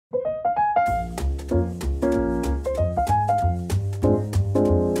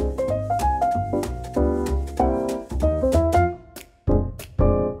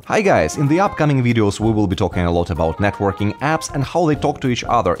Hi guys, in the upcoming videos we will be talking a lot about networking apps and how they talk to each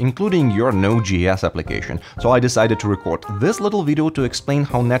other, including your Node.js application. So I decided to record this little video to explain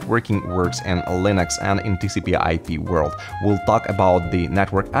how networking works in Linux and in TCP/IP world. We'll talk about the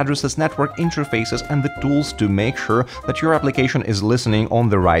network addresses, network interfaces and the tools to make sure that your application is listening on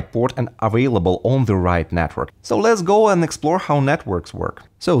the right port and available on the right network. So let's go and explore how networks work.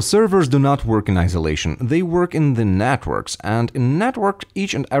 So servers do not work in isolation, they work in the networks, and in network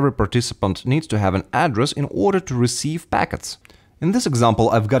each and every participant needs to have an address in order to receive packets. In this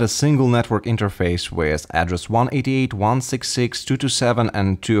example, I've got a single network interface with address 188.168.227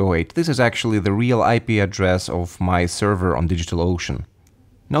 and 208. This is actually the real IP address of my server on DigitalOcean.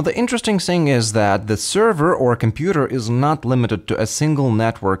 Now the interesting thing is that the server or computer is not limited to a single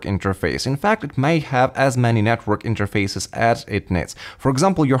network interface. In fact, it may have as many network interfaces as it needs. For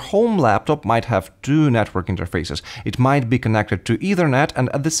example, your home laptop might have two network interfaces. It might be connected to Ethernet and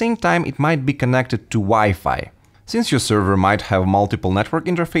at the same time it might be connected to Wi-Fi. Since your server might have multiple network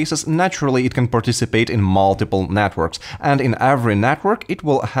interfaces, naturally it can participate in multiple networks, and in every network it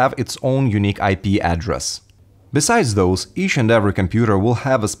will have its own unique IP address. Besides those, each and every computer will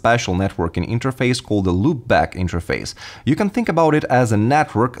have a special networking interface called a loopback interface. You can think about it as a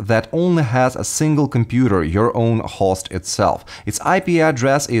network that only has a single computer, your own host itself. Its IP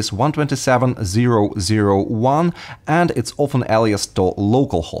address is 127.0.0.1 and it's often aliased to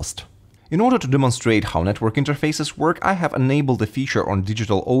localhost. In order to demonstrate how network interfaces work, I have enabled a feature on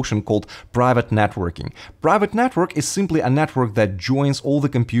DigitalOcean called private networking. Private network is simply a network that joins all the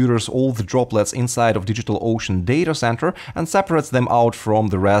computers, all the droplets inside of DigitalOcean data center and separates them out from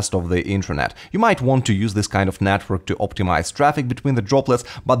the rest of the internet. You might want to use this kind of network to optimize traffic between the droplets,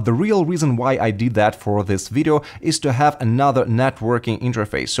 but the real reason why I did that for this video is to have another networking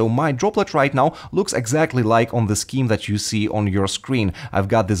interface. So my droplet right now looks exactly like on the scheme that you see on your screen. I've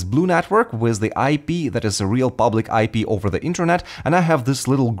got this blue network with the IP that is a real public IP over the internet, and I have this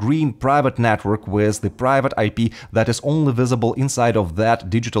little green private network with the private IP that is only visible inside of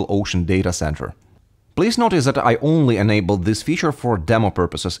that DigitalOcean data center. Please notice that I only enabled this feature for demo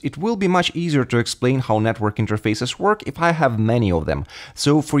purposes. It will be much easier to explain how network interfaces work if I have many of them.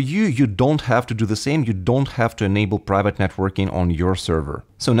 So for you, you don't have to do the same, you don't have to enable private networking on your server.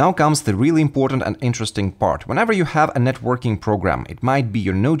 So now comes the really important and interesting part. Whenever you have a networking program, it might be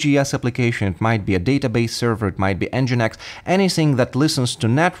your Node.js application, it might be a database server, it might be Nginx, anything that listens to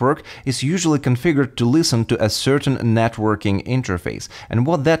network is usually configured to listen to a certain networking interface. And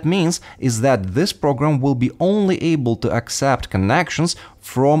what that means is that this program will be only able to accept connections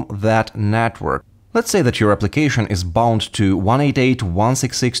from that network. Let's say that your application is bound to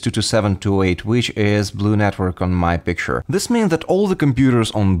 188.168.227.208, which is blue network on my picture. This means that all the computers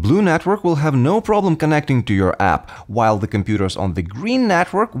on blue network will have no problem connecting to your app, while the computers on the green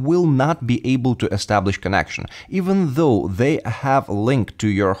network will not be able to establish connection. Even though they have a link to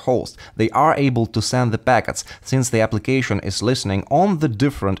your host, they are able to send the packets. Since the application is listening on the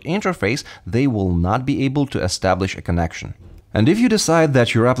different interface, they will not be able to establish a connection. And if you decide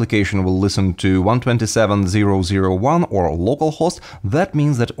that your application will listen to 127.0.0.1 or localhost, that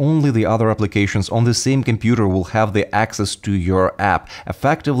means that only the other applications on the same computer will have the access to your app.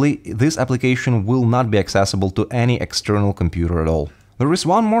 Effectively, this application will not be accessible to any external computer at all. There is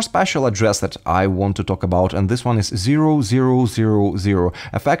one more special address that I want to talk about, and this one is 0000.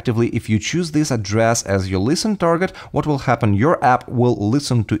 Effectively, if you choose this address as your listen target, what will happen? Your app will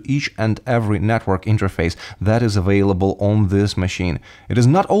listen to each and every network interface that is available on this machine. It is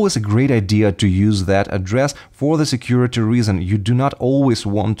not always a great idea to use that address for the security reason. You do not always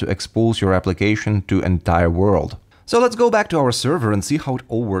want to expose your application to entire world. So let's go back to our server and see how it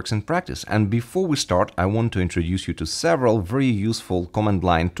all works in practice. And before we start, I want to introduce you to several very useful command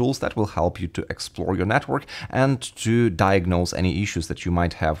line tools that will help you to explore your network and to diagnose any issues that you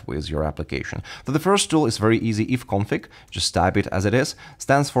might have with your application. So the first tool is very easy, ifconfig, just type it as it is,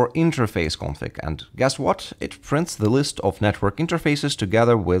 stands for interface config. And guess what? It prints the list of network interfaces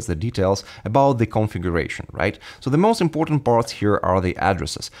together with the details about the configuration, right? So the most important parts here are the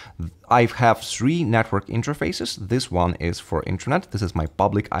addresses. I have three network interfaces. This one is for internet. This is my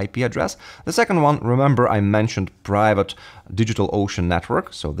public IP address. The second one, remember I mentioned private DigitalOcean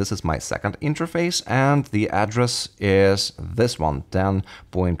network. So this is my second interface and the address is this one,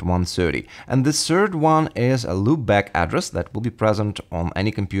 10.130. And the third one is a loopback address that will be present on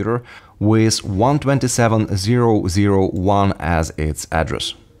any computer with 127.0.0.1 as its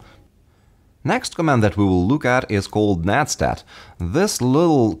address. Next command that we will look at is called netstat. This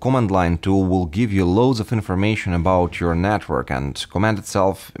little command line tool will give you loads of information about your network, and command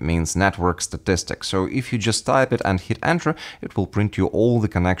itself means network statistics. So if you just type it and hit enter, it will print you all the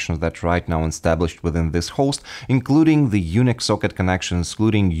connections that right now established within this host, including the Unix socket connections,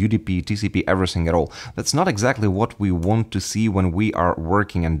 including UDP, TCP, everything at all. That's not exactly what we want to see when we are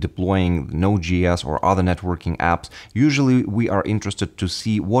working and deploying Node.js or other networking apps. Usually we are interested to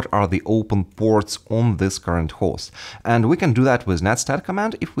see what are the open ports on this current host. And we can do that with netstat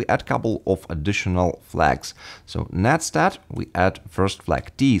command if we add a couple of additional flags. So netstat, we add first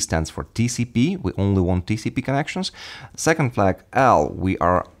flag T stands for TCP. We only want TCP connections. Second flag L, we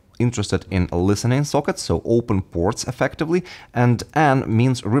are interested in listening sockets, so open ports effectively, and N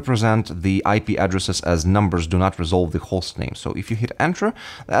means represent the IP addresses as numbers, do not resolve the host name. So if you hit enter,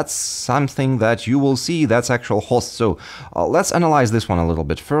 that's something that you will see, that's actual host. So let's analyze this one a little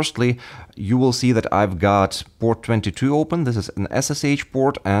bit. Firstly, you will see that I've got port 22 open. This is an SSH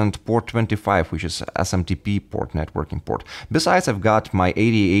port, and port 25, which is SMTP port, networking port. Besides, I've got my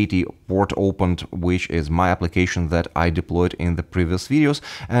 8080 port opened, which is my application that I deployed in the previous videos.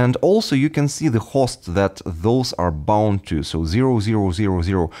 And also you can see the hosts that those are bound to. So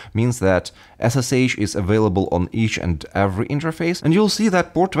 0000 means that SSH is available on each and every interface. And you'll see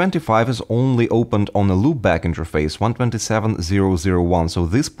that port 25 is only opened on a loopback interface, 127.0.0.1. So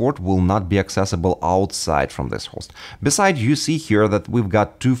this port will not be accessible outside from this host. Besides, you see here that we've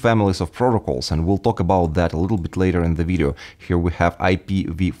got two families of protocols, and we'll talk about that a little bit later in the video. Here we have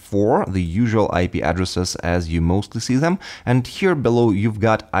IPv4, the usual IP addresses as you mostly see them, and here below you've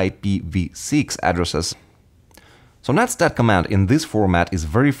got IPv6 addresses. So netstat command in this format is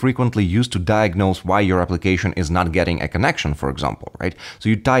very frequently used to diagnose why your application is not getting a connection, for example, right? So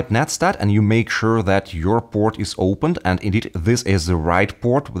you type netstat and you make sure that your port is opened, and indeed this is the right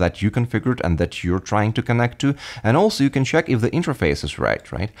port that you configured and that you're trying to connect to. And also you can check if the interface is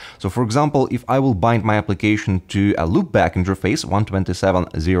right? So for example, if I will bind my application to a loopback interface,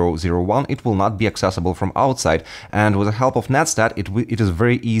 127.0.0.1, it will not be accessible from outside. And with the help of netstat, it is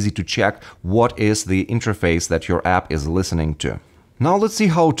very easy to check what is the interface that your app is listening to. Now let's see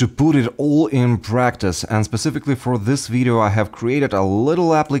how to put it all in practice, and specifically for this video I have created a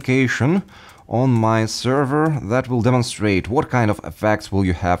little application on my server that will demonstrate what kind of effects will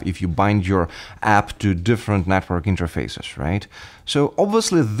you have if you bind your app to different network interfaces, right? So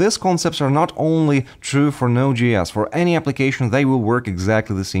obviously these concepts are not only true for Node.js. For any application, they will work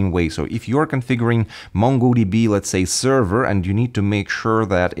exactly the same way. So if you're configuring MongoDB, let's say server, and you need to make sure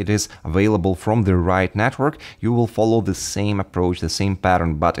that it is available from the right network, you will follow the same approach, the same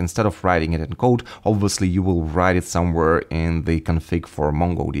pattern, but instead of writing it in code, obviously you will write it somewhere in the config for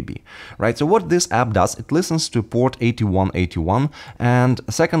MongoDB, right? So what this app does, it listens to port 8181, and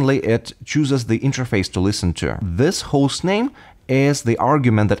secondly, it chooses the interface to listen to. This host name is the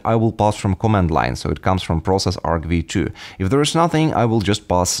argument that I will pass from command line, so it comes from process argv2. If there is nothing, I will just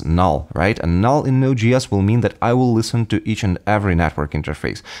pass null, right? And null in Node.js will mean that I will listen to each and every network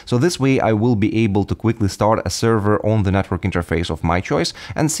interface. So this way I will be able to quickly start a server on the network interface of my choice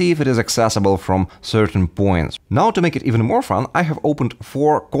and see if it is accessible from certain points. Now to make it even more fun, I have opened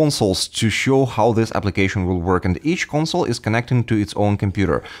 4 consoles to show how this application will work, and each console is connecting to its own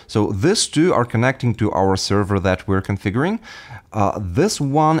computer. So these 2 are connecting to our server that we're configuring. This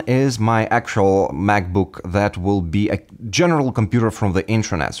one is my actual MacBook that will be a general computer from the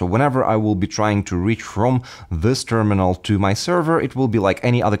intranet. So whenever I will be trying to reach from this terminal to my server, it will be like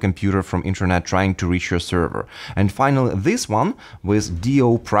any other computer from intranet trying to reach your server. And finally, this one with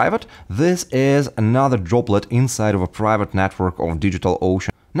DO private, this is another droplet inside of a private network of DigitalOcean.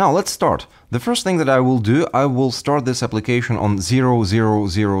 Now let's start. The first thing that I will do, I will start this application on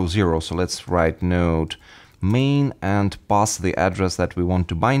 0000. So let's write node main and pass the address that we want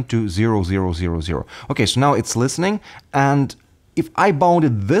to bind to 0000. Okay, so now it's listening, and if I bound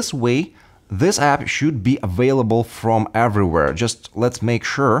it this way, this app should be available from everywhere. Just let's make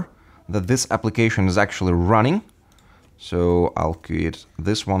sure that this application is actually running. So I'll create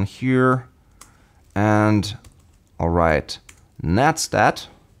this one here, and all right, netstat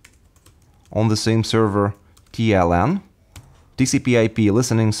on the same server, TLN, TCP IP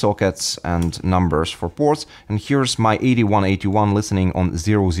listening sockets and numbers for ports, and here's my 8181 listening on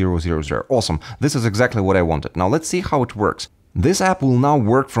 0000. Awesome, this is exactly what I wanted. Now let's see how it works. This app will now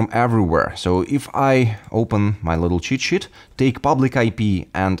work from everywhere. So if I open my little cheat sheet, take public IP,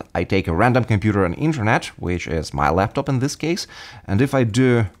 and I take a random computer and internet, which is my laptop in this case, and if I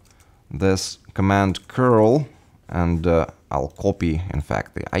do this command curl, and I'll copy, in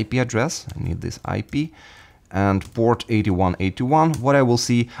fact, the IP address, I need this IP, and port 8181, what I will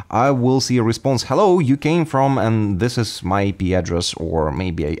see a response, hello, you came from, and this is my IP address, or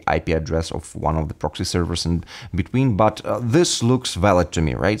maybe an IP address of one of the proxy servers in between, but this looks valid to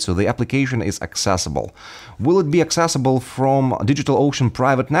me, right? So the application is accessible. Will it be accessible from DigitalOcean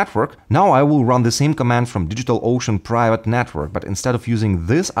private network? Now I will run the same command from DigitalOcean private network, but instead of using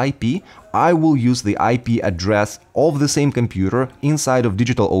this IP, I will use the IP address of the same computer inside of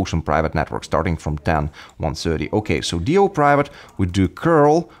DigitalOcean private network, starting from 10.130. Okay, so DO private, we do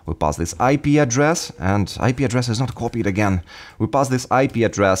curl, we pass this IP address, and IP address is not copied again. We pass this IP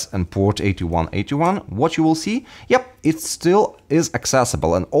address and port 8181. What you will see, yep, it still is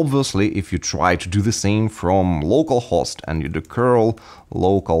accessible. And obviously, if you try to do the same from localhost and you do curl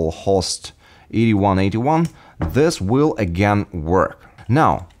localhost 8181, this will again work.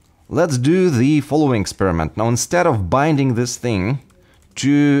 Now, let's do the following experiment. Now, instead of binding this thing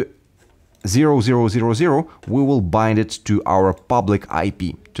to 0000, we will bind it to our public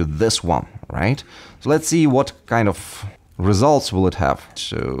IP, to this one, right? So let's see what kind of results will it have.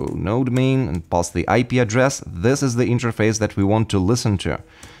 So node main and pass the IP address. This is the interface that we want to listen to.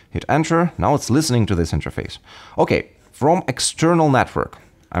 Hit enter. Now it's listening to this interface. Okay, from external network,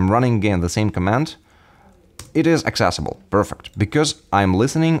 I'm running again the same command. It is accessible. Perfect. Because I'm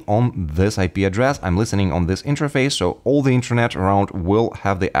listening on this IP address, I'm listening on this interface, so all the internet around will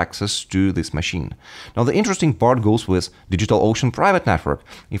have the access to this machine. Now the interesting part goes with DigitalOcean private network.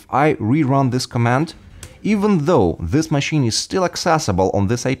 If I rerun this command, even though this machine is still accessible on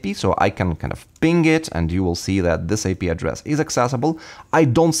this IP, so I can kind of ping it and you will see that this IP address is accessible, I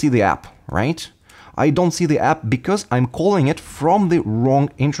don't see the app, right? I don't see the app because I'm calling it from the wrong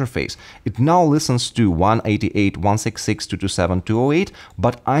interface. It now listens to 188.166.227.208,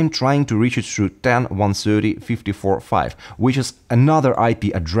 but I'm trying to reach it through 10.130.54.5, which is another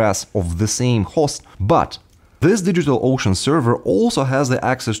IP address of the same host. But this DigitalOcean server also has the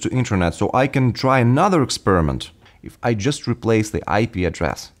access to internet, so I can try another experiment. If I just replace the IP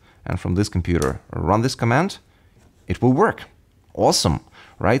address and from this computer run this command, it will work. Awesome.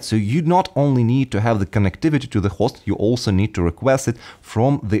 Right? So you not only need to have the connectivity to the host, you also need to request it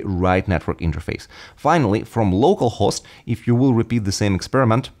from the right network interface. Finally, from localhost, if you will repeat the same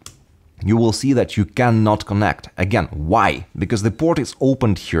experiment, you will see that you cannot connect. Again, why? Because the port is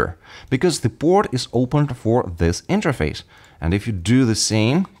opened here. Because the port is opened for this interface. And if you do the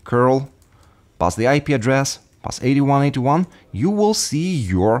same, curl, pass the IP address, pass 8181, you will see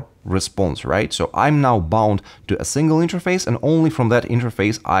your response, right? So I'm now bound to a single interface, and only from that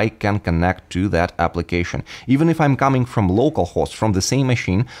interface I can connect to that application. Even if I'm coming from localhost, from the same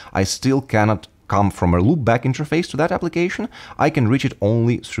machine, I still cannot come from a loopback interface to that application. I can reach it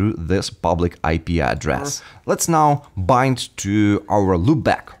only through this public IP address. Let's now bind to our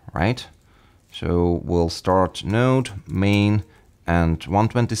loopback, right? So we'll start node main and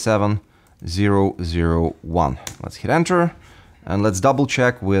 127.0.0.1. Let's hit enter. And let's double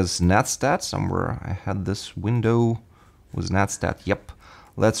check with netstat. Somewhere I had this window with netstat. Yep.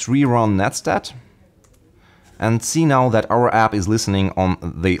 Let's rerun netstat and see now that our app is listening on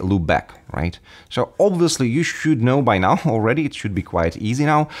the loopback, right? So obviously you should know by now already, it should be quite easy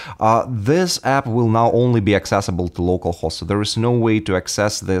now. This app will now only be accessible to localhost. So there is no way to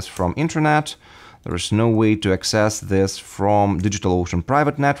access this from internet. There is no way to access this from DigitalOcean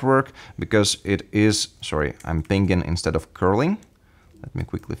private network because it is, sorry, I'm pinging instead of curling. Let me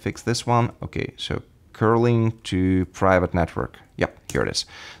quickly fix this one. Okay, so curling to private network. Yep, here it is.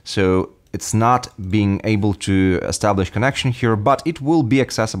 So it's not being able to establish connection here, but it will be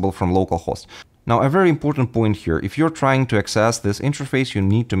accessible from localhost. Now, a very important point here, if you're trying to access this interface, you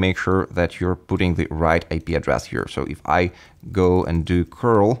need to make sure that you're putting the right IP address here. So if I go and do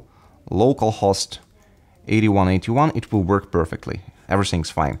curl localhost 8181, it will work perfectly. Everything's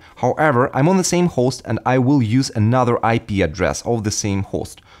fine. However, I'm on the same host and I will use another IP address of the same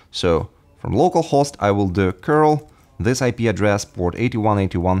host. So from localhost, I will do curl this IP address, port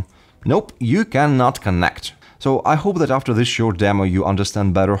 8181. Nope, you cannot connect. So I hope that after this short demo you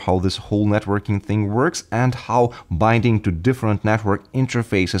understand better how this whole networking thing works and how binding to different network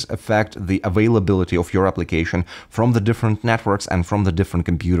interfaces affect the availability of your application from the different networks and from the different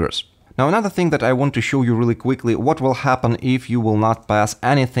computers. Now, another thing that I want to show you really quickly, what will happen if you will not pass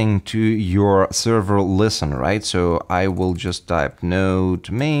anything to your server listen, right? So I will just type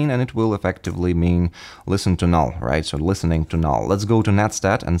node main and it will effectively mean listen to null, right? So listening to null. Let's go to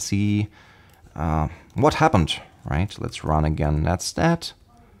netstat and see what happened, right? Let's run again netstat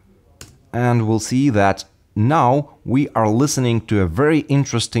and we'll see that now we are listening to a very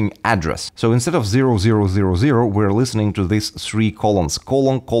interesting address. So instead of 0000, we're listening to these three colons,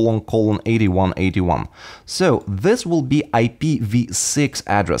 colon, colon, colon, 8181. So this will be IPv6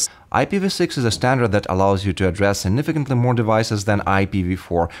 address. IPv6 is a standard that allows you to address significantly more devices than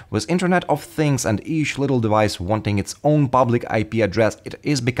IPv4. With Internet of Things and each little device wanting its own public IP address, it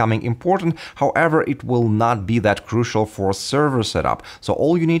is becoming important. However, it will not be that crucial for server setup. So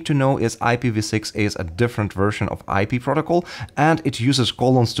all you need to know is IPv6 is a different version of IP protocol, and it uses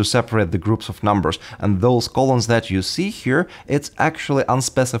colons to separate the groups of numbers. And those colons that you see here, it's actually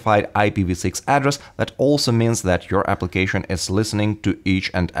unspecified IPv6 address. That also means that your application is listening to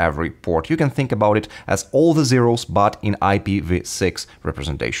each and every port. You can think about it as all the zeros, but in IPv6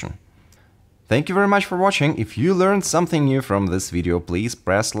 representation. Thank you very much for watching. If you learned something new from this video, please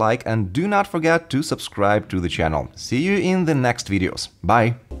press like and do not forget to subscribe to the channel. See you in the next videos.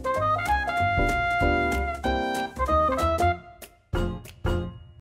 Bye!